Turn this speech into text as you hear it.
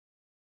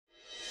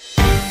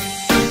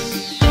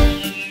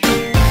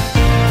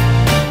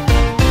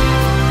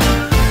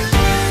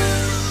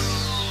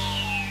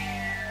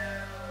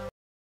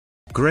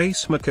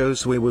Grace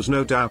MAKOSEWE was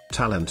no doubt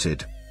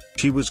talented.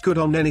 She was good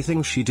on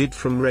anything she did,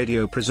 from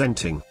radio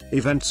presenting,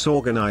 events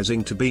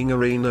organizing to being a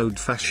renowned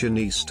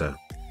fashionista.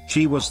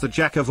 She was the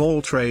jack of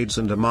all trades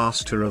and a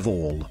master of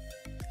all.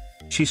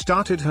 She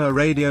started her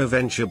radio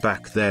venture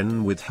back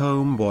then with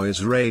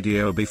Homeboys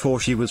Radio before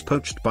she was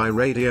poached by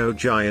radio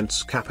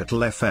giants Capital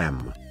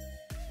FM.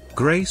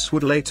 Grace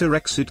would later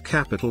exit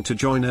Capital to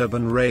join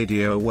Urban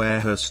Radio, where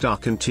her star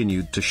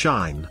continued to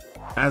shine.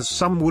 As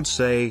some would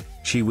say,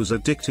 she was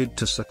addicted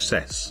to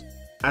success.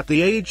 At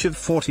the age of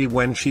 40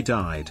 when she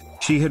died,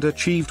 she had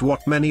achieved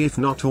what many if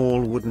not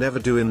all would never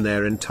do in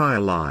their entire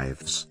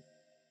lives.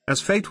 As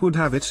fate would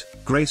have it,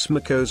 Grace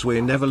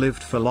MAKOSEWE never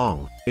lived for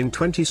long. In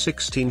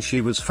 2016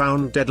 she was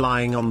found dead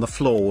lying on the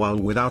floor while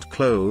without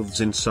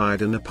clothes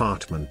inside an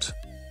apartment.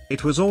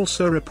 It was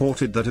also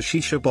reported that a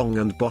shisha bong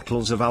and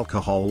bottles of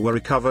alcohol were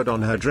recovered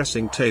on her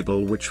dressing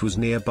table, which was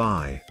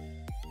nearby.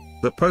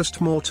 The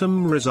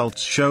post-mortem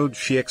results showed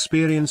she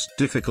experienced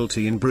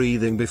difficulty in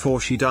breathing before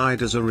she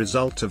died as a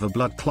result of a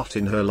blood clot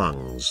in her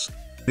lungs.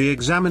 The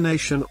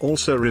examination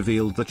also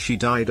revealed that she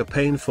died a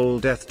painful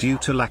death due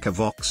to lack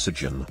of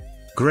oxygen.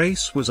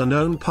 Grace was a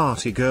known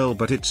party girl,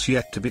 but it's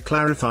yet to be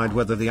clarified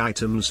whether the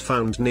items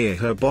found near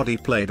her body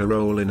played a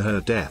role in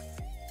her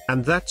death.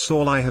 And that's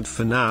all I had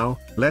for now.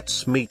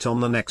 Let's meet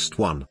on the next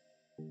one.